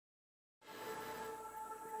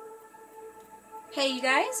Hey you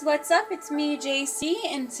guys, what's up? It's me, JC,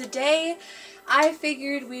 and today I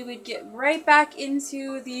figured we would get right back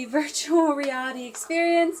into the virtual reality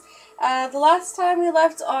experience. The last time we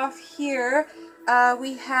left off here,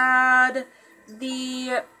 we had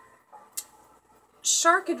the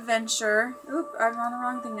shark adventure. Oop, I'm on the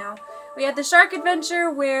wrong thing now. We had the shark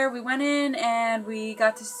adventure where we went in and we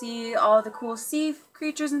got to see all the cool sea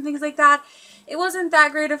creatures and things like that. It wasn't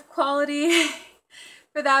that great of quality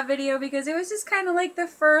for that video because it was just kind of like the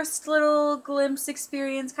first little glimpse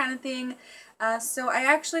experience kind of thing. So I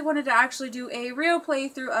actually wanted to do a real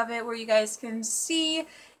playthrough of it where you guys can see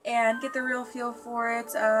and get the real feel for it.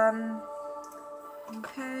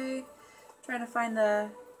 Okay, trying to find the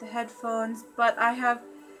headphones, but I have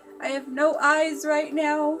no eyes right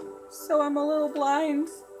now, so I'm a little blind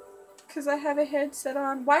because I have a headset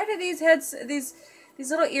on. Why do these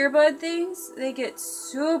little earbud things, they get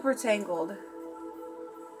super tangled?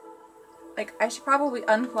 Like, I should probably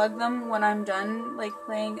unplug them when I'm done, like,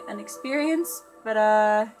 playing an experience, but,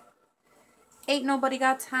 ain't nobody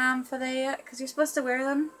got time for that, because you're supposed to wear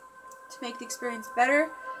them to make the experience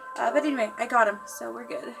better. But anyway, I got them, so we're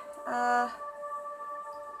good.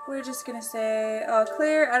 We're just gonna say, oh,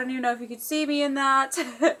 clear. I don't even know if you could see me in that.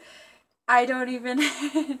 I don't even,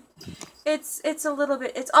 it's a little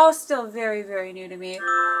bit, it's all still very, very new to me.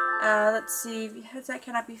 Let's see, headset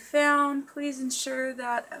cannot be found. Please ensure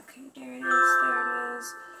that, okay, there it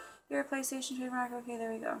is. Your PlayStation trademark, okay,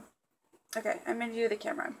 there we go. Okay, I'm gonna do the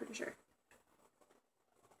camera, I'm pretty sure.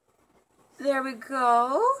 There we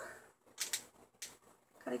go.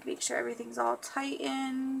 Gotta make sure everything's all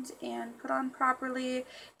tightened and put on properly.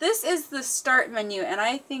 This is the start menu, and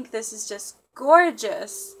I think this is just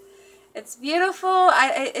gorgeous. It's beautiful.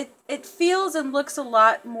 It feels and looks a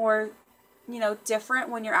lot more, you know, different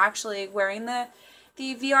when you're actually wearing the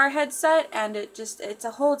VR headset, and it's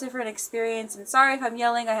a whole different experience. And sorry if I'm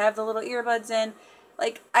yelling, I have the little earbuds in.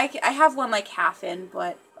 Like, I have one like half in,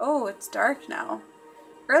 but oh, it's dark now.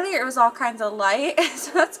 Earlier it was all kinds of light,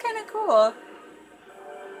 so that's kind of cool.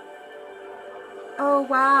 Oh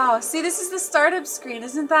wow, see, this is the startup screen.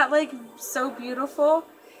 Isn't that like so beautiful?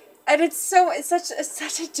 And it's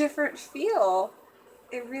such a different feel.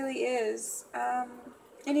 It really is.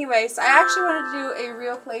 Anyway, so I actually wanted to do a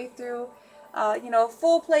real playthrough, you know, a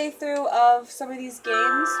full playthrough of some of these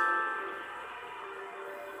games.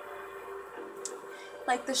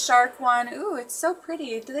 Like the shark one. Ooh, it's so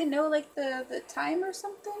pretty. Do they know like the time or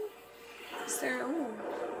something? Is there, ooh.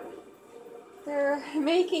 They're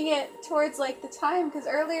making it towards like the time, because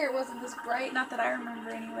earlier it wasn't this bright, not that I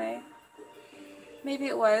remember anyway. Maybe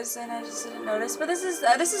it was, and I just didn't notice. But this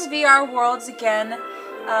is VR Worlds again,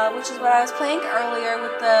 which is what I was playing earlier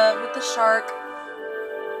with the shark.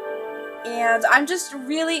 And I'm just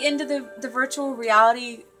really into the virtual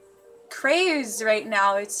reality craze right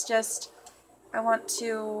now. It's just, I want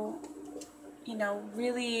to, you know,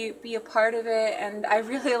 really be a part of it, and I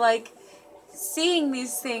really like seeing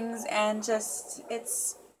these things, and just,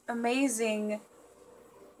 it's amazing.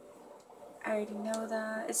 I already know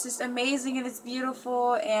that. It's just amazing, and it's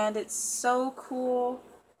beautiful, and it's so cool.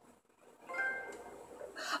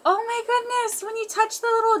 Oh my goodness, when you touch the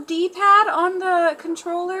little D-pad on the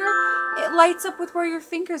controller, it lights up with where your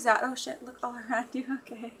finger's at. Oh shit, look all around you.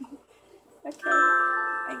 Okay. Okay,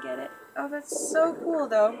 I get it. Oh, that's so cool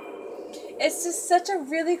though. It's just such a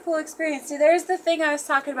really cool experience. See, there's the thing I was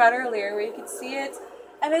talking about earlier where you can see it,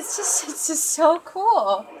 and it's just so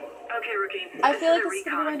cool. Okay, Rookie. I feel like this is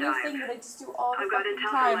gonna be my new thing that I just do all the got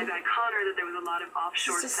intel from my guy Connor that there was a lot of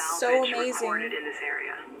offshore salvage reported in this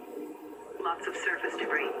area. Lots of surface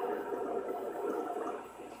debris.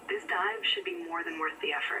 This dive should be more than worth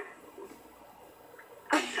the effort.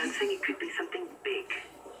 I'm sensing it could be something big.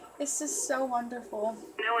 It's just so wonderful.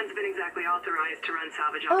 No one's been exactly authorized to run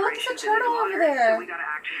salvage operations operations in these waters, over there. So we gotta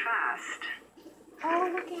act fast. Oh,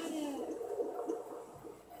 look at it.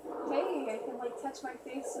 Hey, I can like touch my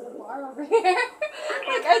face to the bar over here.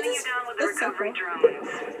 Like, I just, you down with the recovery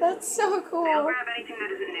drones. That's so cool. They'll grab anything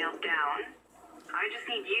that isn't nailed down. I just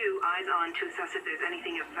need you, eyes on, to assess if there's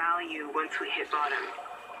anything of value once we hit bottom.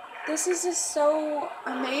 This is just so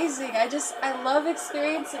amazing. I love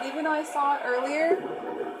experiencing it. Even though I saw it earlier,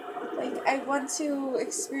 like, I want to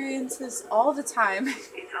experience this all the time.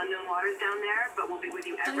 It's unknown waters down there, but we'll be with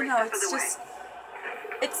you every step of the way.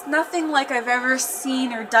 It's nothing like I've ever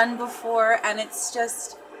seen or done before, and it's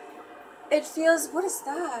just, it feels, what is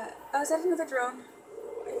that? Oh, is that another drone?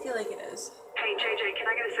 I feel like it is. Hey, JJ, can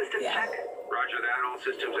I get a systems check? Roger that, all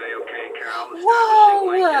systems A-OK. Cal,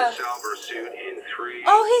 whoa! Lincoln Salver suit in 3,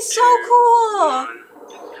 Oh, he's so cool!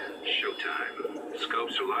 2, 1. Showtime.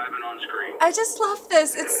 Scopes are live and on screen. I just love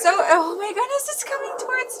this. It's so, oh my goodness, it's coming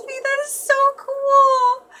towards me. That is so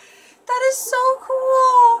cool. That is so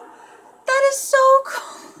cool. That is so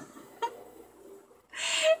cool.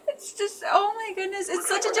 It's just, oh my goodness, it's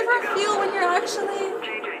such a different feel when you're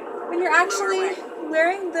actually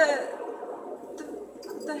wearing the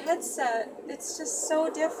headset. It's just so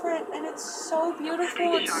different and it's so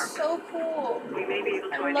beautiful. It's so cool.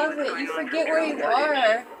 I love it. You forget where you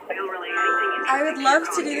are. I would love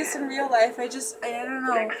to do this in real life. I don't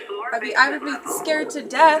know. I would be scared to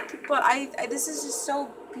death, but this is just so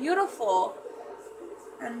beautiful.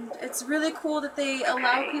 And it's really cool that they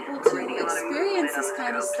allow people to experience this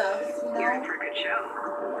kind of stuff, you know?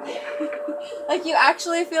 Like, you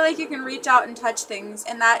actually feel like you can reach out and touch things,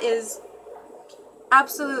 and that is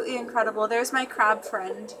absolutely incredible. There's my crab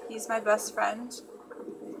friend. He's my best friend.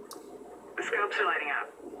 The scopes are lighting up.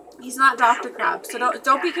 He's not Dr. Crab, so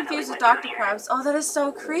don't be confused with Dr. Crabs. Oh, that is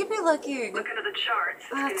so creepy looking. Looking at the charts,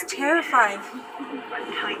 Oh, that's terrifying. a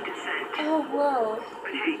tight descent. Oh, whoa.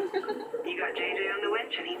 But hey, you got JJ on the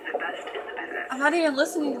winch, and he's the best in the business. I'm not even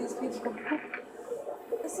listening to these people.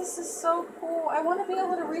 This is just so cool. I want to be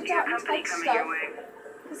able to reach out and touch stuff.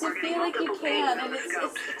 Because you feel like you can, and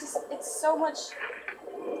it's so much,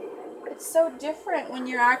 it's so different when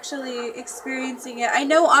you're actually experiencing it. I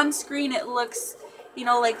know on screen it looks, you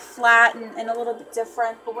know, like flat and a little bit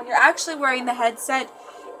different, but when you're actually wearing the headset,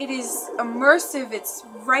 it is immersive. It's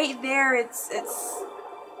right there. It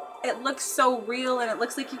looks so real, and it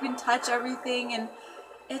looks like you can touch everything, and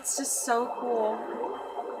it's just so cool.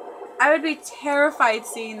 I would be terrified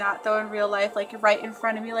seeing that though in real life, like right in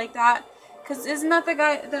front of me like that. Cause isn't that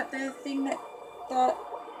the thing that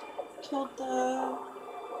killed the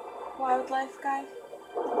wildlife guy?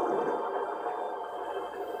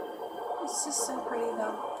 It's just so pretty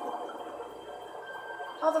though.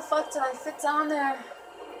 How the fuck did I fit down there?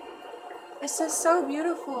 It's just so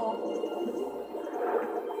beautiful.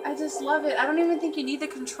 I just love it. I don't even think you need the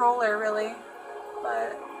controller really,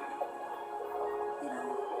 but you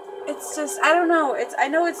know, it's just, I don't know. I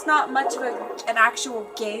know it's not much of an actual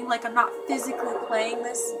game. Like, I'm not physically playing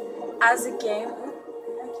this as a game.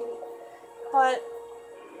 But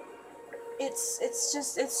it's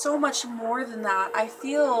just, it's so much more than that. I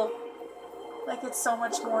feel like it's so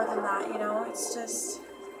much more than that, you know? It's just...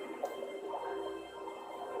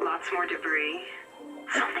 Lots more debris.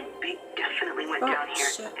 Something big definitely went down here.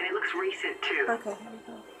 Shit. And it looks recent, too. Okay, here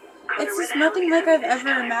we go. It's just nothing like I've ever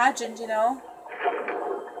imagined, you know?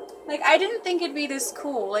 Like, I didn't think it'd be this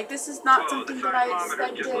cool. Like, this is not something that I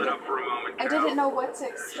expected. I didn't know what to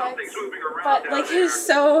expect. But, like, it's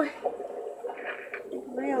so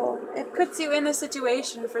real. It puts you in a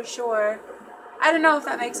situation for sure. I don't know if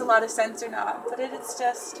that makes a lot of sense or not, but it's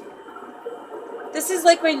just... This is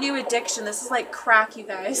like my new addiction. This is like crack, you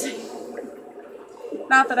guys.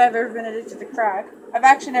 Not that I've ever been addicted to crack. I've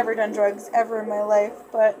actually never done drugs ever in my life,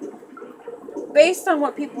 but based on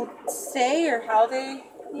what people say or how they,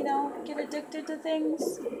 you know, get addicted to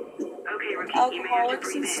things, okay, Ricky,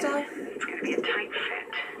 alcoholics and stuff, it's gonna be a tight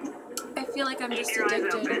fit. I feel like I'm just Keep your eyes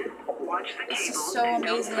addicted. open. Watch the It's cables just so and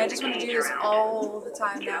don't amazing. I let just the want to do cage this around. all the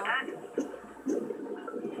time You got now. that?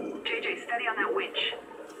 JJ, steady on that winch.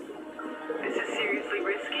 This is seriously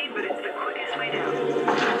risky, but it's the quickest way down.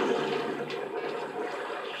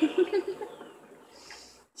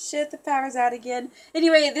 Shit, the power's out again.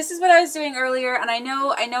 Anyway, this is what I was doing earlier, and I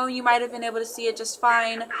know you might have been able to see it just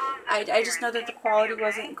fine. I just know that the quality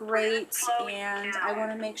wasn't great, and I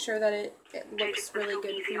want to make sure that it looks really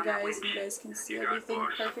good for you guys, and you guys can see everything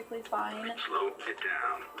perfectly fine. Slow it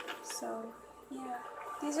down. So, yeah.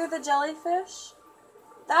 These are the jellyfish.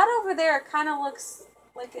 That over there kind of looks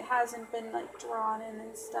like it hasn't been, like, drawn in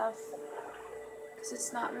and stuff, because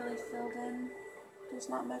it's not really filled in. There's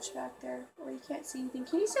not much back there, or you can't see anything.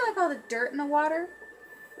 Can you see, like, all the dirt in the water?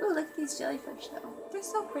 Ooh, look at these jellyfish, though. They're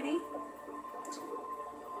so pretty.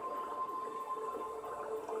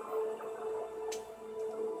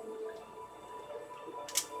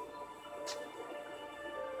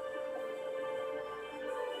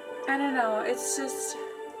 I don't know, it's just,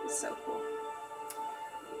 it's so cool.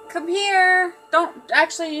 Come here! Don't,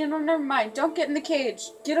 actually, you know, never mind. Don't get in the cage.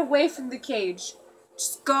 Get away from the cage.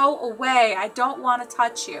 Just go away. I don't want to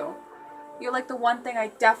touch you. You're like the one thing I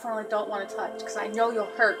definitely don't want to touch, because I know you'll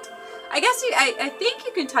hurt. I guess I think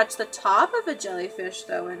you can touch the top of a jellyfish,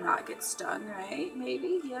 though, and not get stung, right?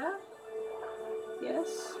 Maybe, yeah?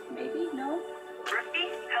 Yes? Maybe? No? Ricky,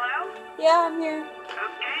 hello? Yeah, I'm here.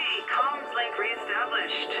 Okay, comms link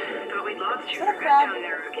reestablished. Thought we'd lost you Is that for a good crab? down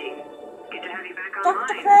there, Ricky. Good to have you back Dr.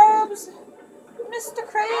 online. Krabs! Mr.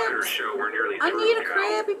 Monitors Krabs. show we're nearly I through, need a Cal.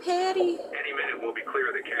 Krabby Patty. Any minute we'll be clear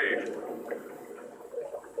of the cave.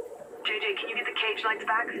 JJ, can you get the cage lights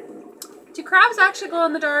back? Do crabs actually glow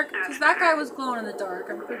in the dark? Because that guy was glowing in the dark,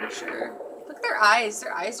 I'm pretty sure. Look at their eyes.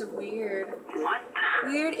 Their eyes are weird. What?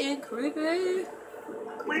 Weird and creepy.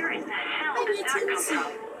 Where in the hell Maybe did it's that come insane.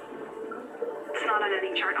 from? It's not on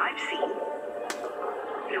any chart I've seen.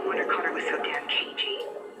 No wonder Connor was so damn cagey.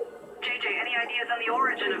 JJ, any ideas on the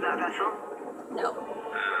origin of that vessel? No.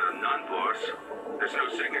 None, boss. There's no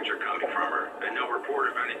signature coming from her, and no report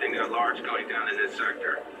of anything that large going down in this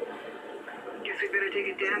sector. Guess we better take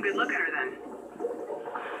a damn good look at her then.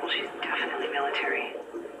 Well, she's definitely military.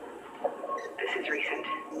 This is recent.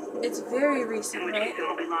 It's very recent, In which right? case it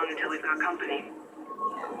won't be long until we've got company.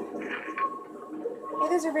 Hey,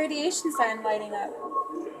 there's a radiation sign lighting up.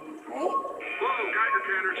 Right? Whoa, Geiger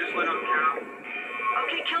counter just lit up, Cal.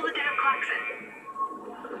 Okay, kill the damn klaxon.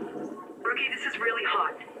 Rookie, this is really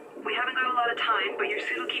hot. We haven't got a lot of time, but your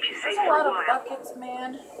suit will keep you safe There's a for lot a of while. buckets,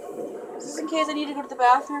 man. Is this in case I need to go to the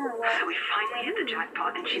bathroom or So what? we finally hit the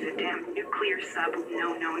jackpot, and she's a damn nuclear sub with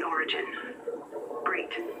no known origin.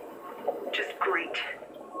 Great. Just great.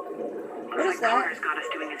 Looks is like that? Connor's got us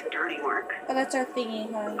doing his dirty work. Oh, that's our thingy,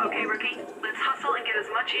 huh? Okay, Rookie, let's hustle and get as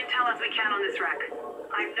much intel as we can on this wreck.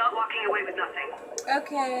 I'm not walking away with nothing.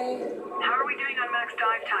 Okay. How are we doing on max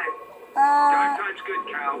dive time? Dive time's good,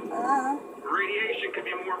 Cal. Uh, Radiation could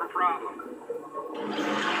be more of a problem.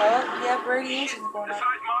 oh, yeah, radiation's going The on.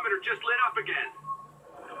 seismometer just lit up again.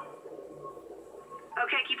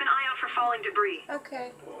 Okay, keep an eye out for falling debris.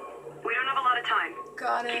 Okay. We don't have a lot of time.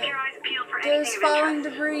 Got Keep it. your eyes peeled for There's anything of falling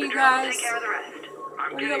interest. debris, The you drone will guys. take care of the rest.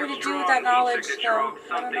 I'm What do you getting want me a to do with strong that knowledge, signature though? of I don't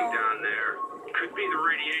something know. down there. Could be the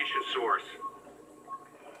radiation source.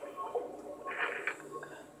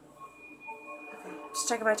 Just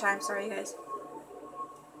checking my time. Sorry, you guys.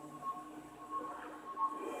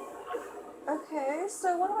 Okay,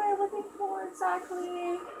 so what am I looking for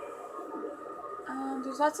exactly?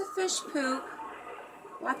 There's lots of fish poop.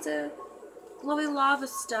 Lots of glowy lava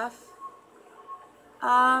stuff.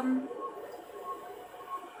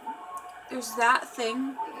 There's that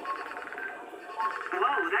thing.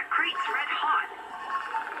 Whoa, that crate's red hot.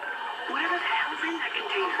 Whatever the hell's in that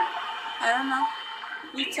container? I don't know.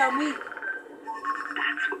 You tell me.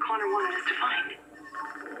 That's what Connor wanted us to find.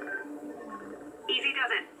 Easy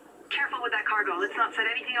does it. Careful with that cargo. Let's not set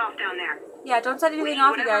anything off down there. Yeah, don't set We anything need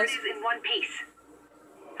off, you whatever guys. it is in one piece.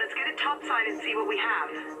 Let's get it topside and see what we have.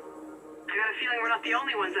 I got a feeling we're not the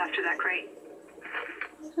only ones after that crate.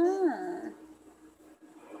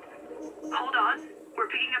 Hold on. We're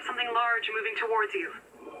picking up something large moving towards you.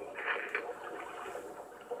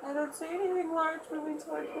 I don't see anything large moving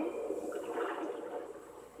towards me.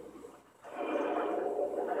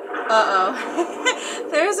 Uh-oh.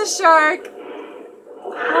 There's a shark.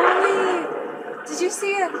 Holy. Did you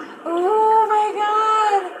see it? Oh my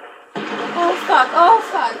god. Oh fuck. Oh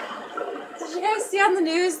fuck. Did you guys see on the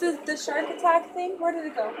news the shark attack thing? Where did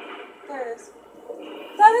it go? There it is.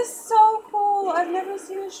 That is so cool. I've never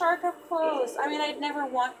seen a shark up close. I mean, I'd never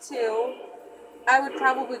want to. I would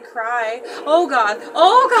probably cry. Oh god.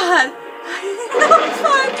 Oh god. Oh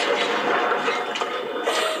fuck.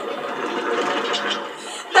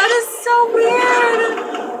 That is so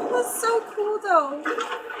weird. That's so cool though.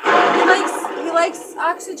 He likes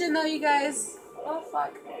oxygen though, you guys. Oh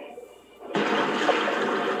fuck.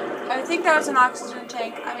 I think that was an oxygen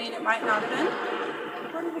tank. I mean, it might not have been.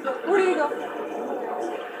 Where did he go? Where did he go?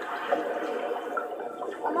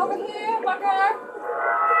 I'm over here, fucker.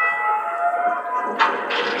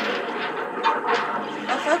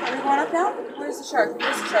 Oh fuck, are we going up now? Where's the shark?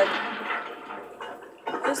 Where's the shark?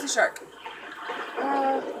 Where's the shark?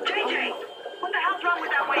 JJ! What the hell's wrong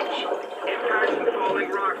with that winch? Impact from falling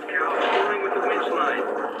rocks, Cal. Dealing with the winch line.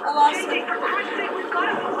 I lost JJ, it. for Christ's sake, we've got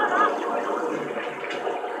to pull it up!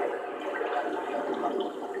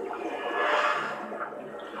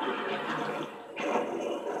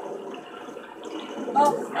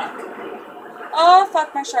 Oh fuck. Oh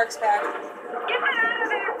fuck, my shark's back. Get that out of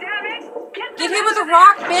there, damn it! Get hit with a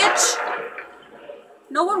rock, bitch!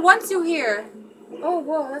 No one wants you here. Oh,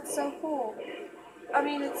 whoa, that's so cool. I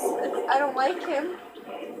mean, it's I don't like him.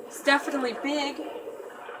 It's definitely big.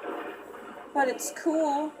 But it's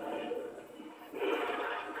cool.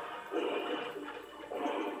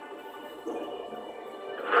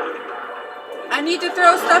 I need to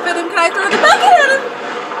throw stuff at him. Can I throw the bucket at him?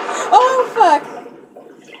 Oh, fuck.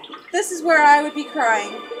 This is where I would be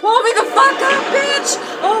crying. Pull me the fuck up, bitch!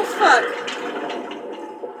 Oh, fuck.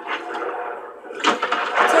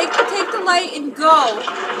 Take the light and go.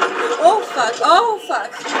 Oh, fuck. Oh,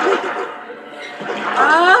 fuck.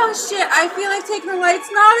 Oh shit, I feel like taking the light's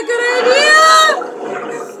not a good idea!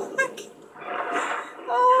 Fuck.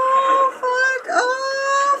 Oh fuck,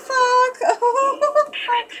 oh fuck, oh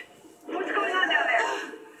fuck. What's going on down there?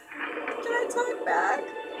 Can I talk back?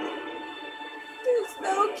 There's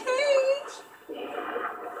no cage.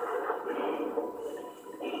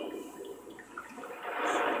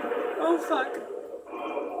 Oh fuck.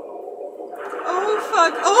 Oh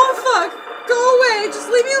fuck, oh fuck. Go away, just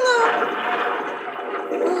leave me alone.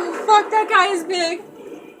 Oh fuck, that guy is big.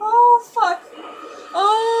 Oh fuck.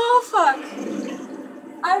 Oh fuck.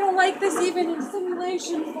 I don't like this even in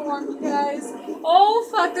simulation form, you guys. Oh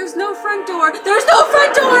fuck, there's no front door. There's no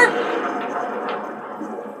front door!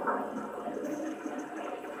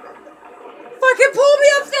 Fucking pull me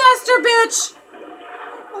up faster, bitch!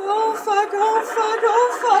 Oh fuck, oh fuck,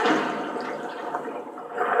 oh fuck.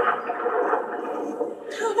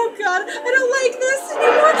 Oh god, I don't like this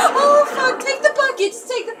anymore. Oh fuck, take the bucket. Just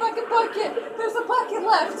take the fucking bucket. There's a bucket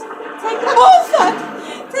left. Take the, oh fuck.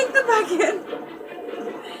 Take the bucket.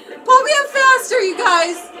 Pull me up faster, you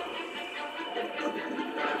guys.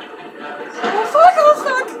 Oh fuck, oh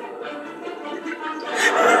fuck.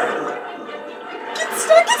 Get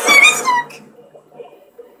stuck, get stuck, get stuck.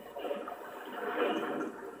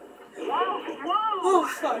 Whoa! Oh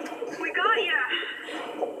fuck. We got ya!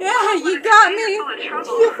 Yeah, you got me. Full of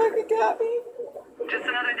trouble. You fucking got me. Just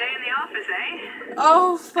another day in the office, eh?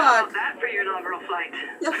 Oh How fuck. about that for your inaugural flight?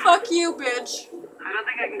 Yeah, fuck you, bitch. I don't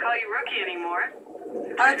think I can call you rookie anymore.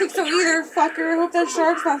 I don't think so either, fucker. I hope that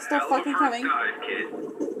shark's not still Hell of a fucking first coming. dive, kid.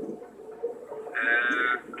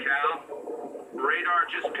 Cal, radar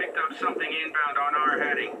just picked up something inbound on our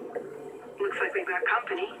heading. Looks like we've got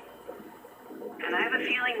company. And I have a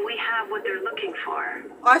feeling we have what they're looking for.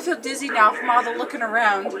 Oh, I feel dizzy now from all the looking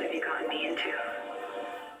around. What have you gotten me into?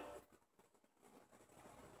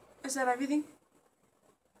 Is that everything?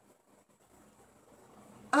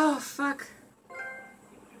 Oh, fuck.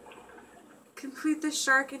 Complete the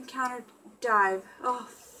shark encounter dive. Oh,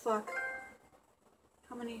 fuck.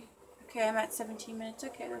 How many? Okay, I'm at 17 minutes.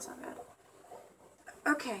 Okay, that's not bad.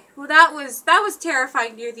 Okay, well that was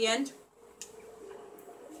terrifying near the end.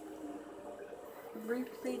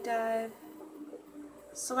 Replay dive.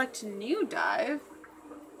 Select new dive.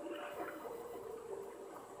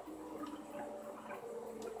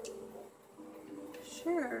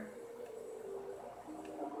 Sure.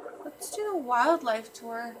 Let's do the wildlife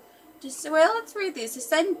tour. Well, let's read these.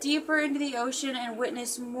 Descend deeper into the ocean and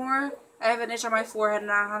witness more. I have an itch on my forehead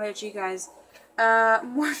and I don't know how to itch you guys.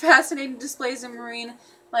 More fascinating displays of marine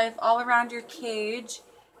life all around your cage.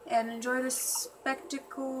 And enjoy the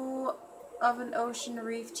spectacle of an ocean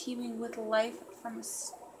reef teeming with life from a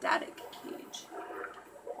static cage.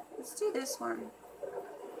 Let's do this one.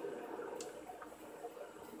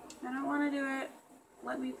 I don't want to do it.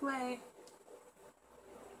 Let me play.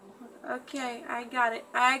 Okay, I got it.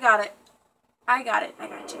 I got it. I got it. I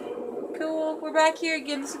got you. Cool. We're back here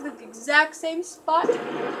again. This is the exact same spot.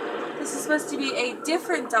 This is supposed to be a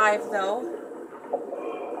different dive, though.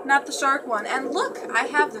 Not the shark one. And look, I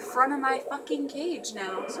have the front of my fucking cage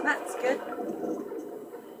now, so that's good.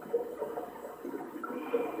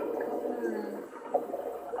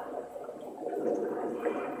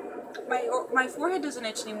 My forehead doesn't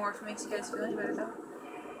itch anymore, if it makes you guys feel any better, though.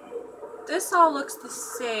 This all looks the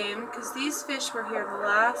same, because these fish were here the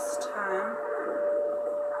last time.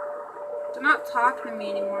 They're not talking to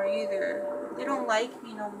me anymore, either. They don't like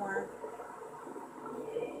me no more.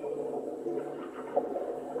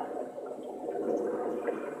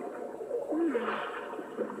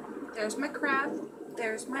 There's my crab.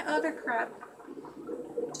 There's my other crab.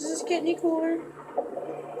 Does this get any cooler?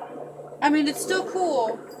 I mean, it's still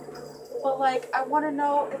cool. But, like, I want to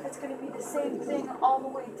know if it's going to be the same thing all the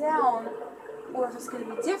way down, or if it's going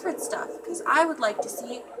to be different stuff, because I would like to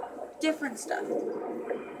see different stuff.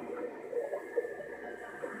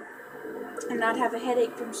 And not have a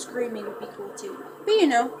headache from screaming would be cool, too. But, you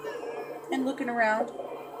know, and looking around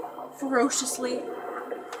ferociously.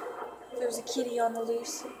 If there's a kitty on the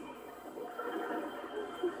loose.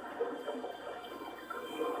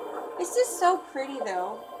 This is so pretty,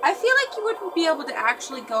 though. I feel like you wouldn't be able to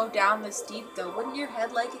actually go down this deep, though. Wouldn't your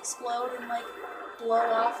head, like, explode and, like, blow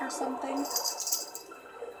off or something?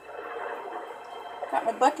 Got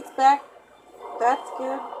my buckets back. That's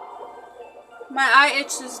good. My eye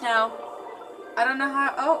itches now. I don't know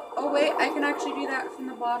how... Oh, wait. I can actually do that from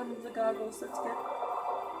the bottom of the goggles. That's good.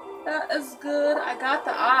 That is good. I got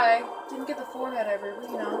the eye. Didn't get the forehead ever, but,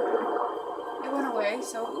 you know. It went away,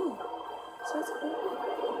 so, ooh. So that's cool.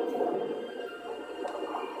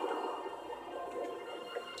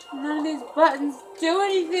 None of these buttons do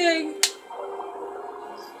anything.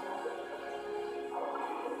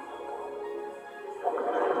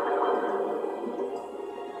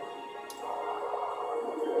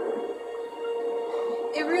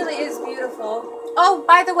 useful. Oh,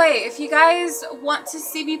 by the way, if you guys want to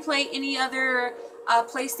see me play any other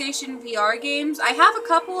PlayStation VR games, I have a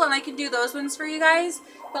couple and I can do those ones for you guys.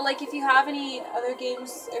 But like, if you have any other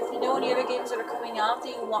games, if you know any other games that are coming out that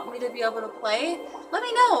you want me to be able to play, let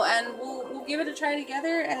me know and we'll give it a try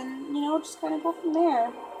together and, you know, just kind of go from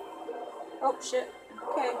there. Oh, shit.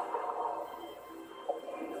 Okay.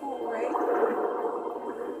 Cool, right?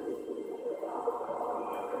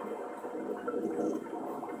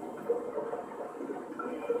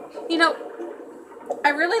 You know, I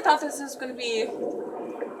really thought this was going to be,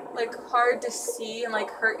 like, hard to see and, like,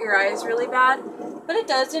 hurt your eyes really bad. But it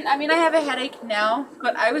doesn't. I mean, I have a headache now,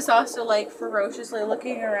 but I was also, like, ferociously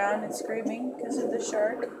looking around and screaming because of the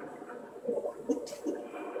shark.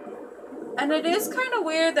 And it is kind of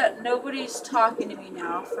weird that nobody's talking to me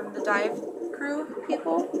now from the dive crew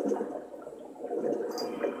people.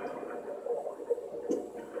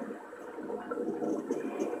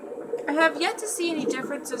 I have yet to see any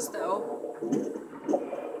differences, though.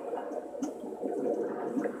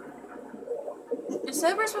 It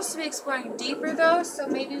said we're supposed to be exploring deeper, though, so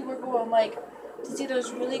maybe we're going, like, to see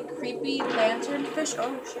those really creepy lanternfish.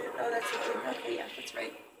 Oh, shit. Oh, that's the thing. Okay, yeah, that's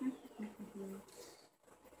right.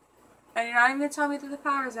 And you're not even going to tell me that the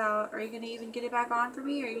power's out. Are you going to even get it back on for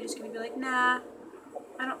me? Or are you just going to be like, nah,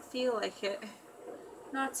 I don't feel like it.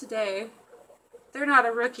 Not today. They're not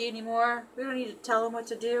a rookie anymore. We don't need to tell them what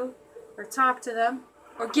to do. Or talk to them.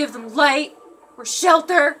 Or give them light. Or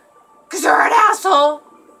shelter. Because you're an asshole.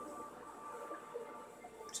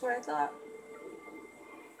 That's what I thought.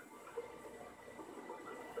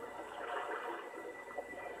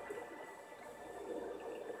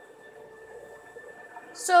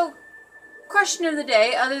 So, question of the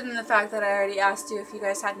day, other than the fact that I already asked you if you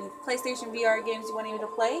guys had any PlayStation VR games you wanted me to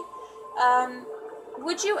play,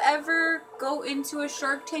 would you ever go into a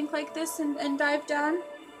shark tank like this and dive down?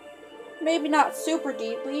 Maybe not super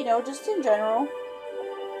deep, but you know, just in general.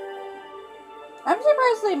 I'm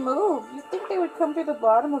surprised they move. You'd think they would come through the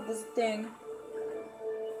bottom of this thing.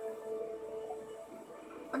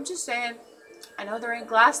 I'm just saying. I know there ain't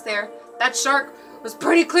glass there. That shark was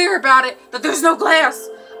pretty clear about it, that there's no glass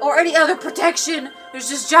or any other protection. There's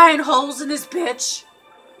just giant holes in this bitch.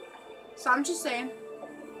 So I'm just saying.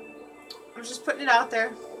 I'm just putting it out there.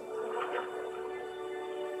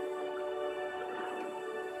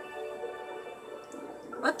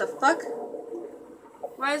 What the fuck?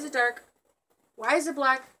 Why is it dark? Why is it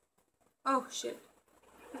black? Oh shit.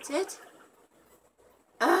 That's it?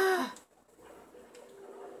 Ah.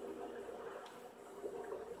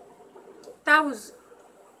 That was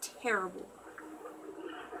terrible.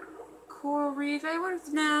 Coral reef. I wonder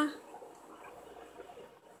if, nah.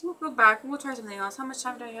 We'll go back and we'll try something else. How much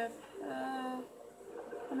time do I have?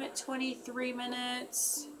 I'm at 23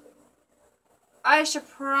 minutes. I should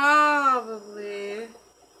probably...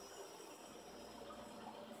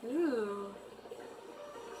 Ooh.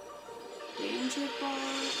 Danger Ball.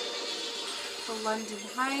 The London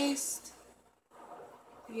Heist.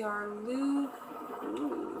 VR Loop.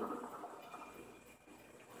 Ooh.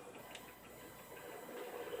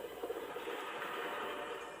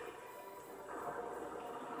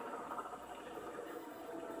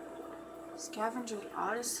 Scavenger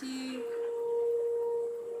Odyssey.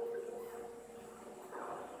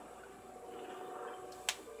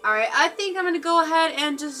 Alright, I think I'm going to go ahead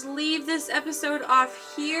and just leave this episode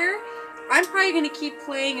off here. I'm probably going to keep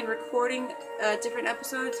playing and recording different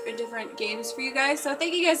episodes or different games for you guys. So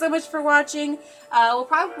thank you guys so much for watching. We'll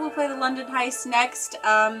probably play the London Heist next.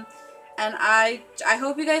 And I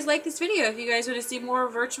hope you guys like this video. If you guys want to see more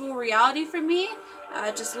virtual reality from me,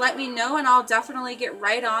 just let me know and I'll definitely get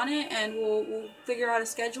right on it and we'll figure out a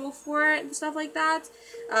schedule for it and stuff like that.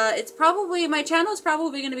 It's probably, my channel is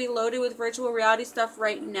probably going to be loaded with virtual reality stuff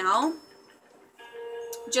right now.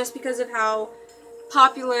 Just because of how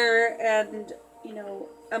popular and, you know,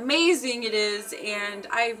 amazing it is, and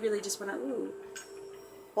I really just want to, ooh,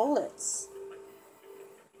 bullets.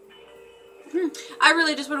 I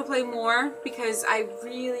really just want to play more because I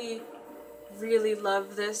really, really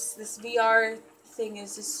love this. This VR thing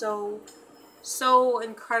is just so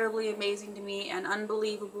incredibly amazing to me and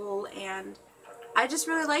unbelievable, and I just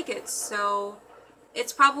really like it. So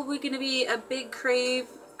it's probably going to be a big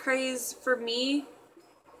craze for me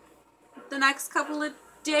the next couple of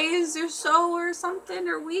days or so or something,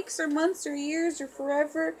 or weeks or months or years or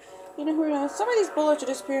forever. You know, who knows? Some of these bullets are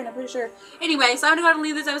disappearing, I'm pretty sure. Anyway, so I'm going to go ahead and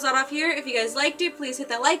leave this episode off here. If you guys liked it, please hit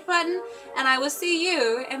that like button, and I will see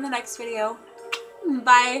you in the next video.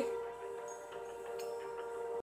 Bye.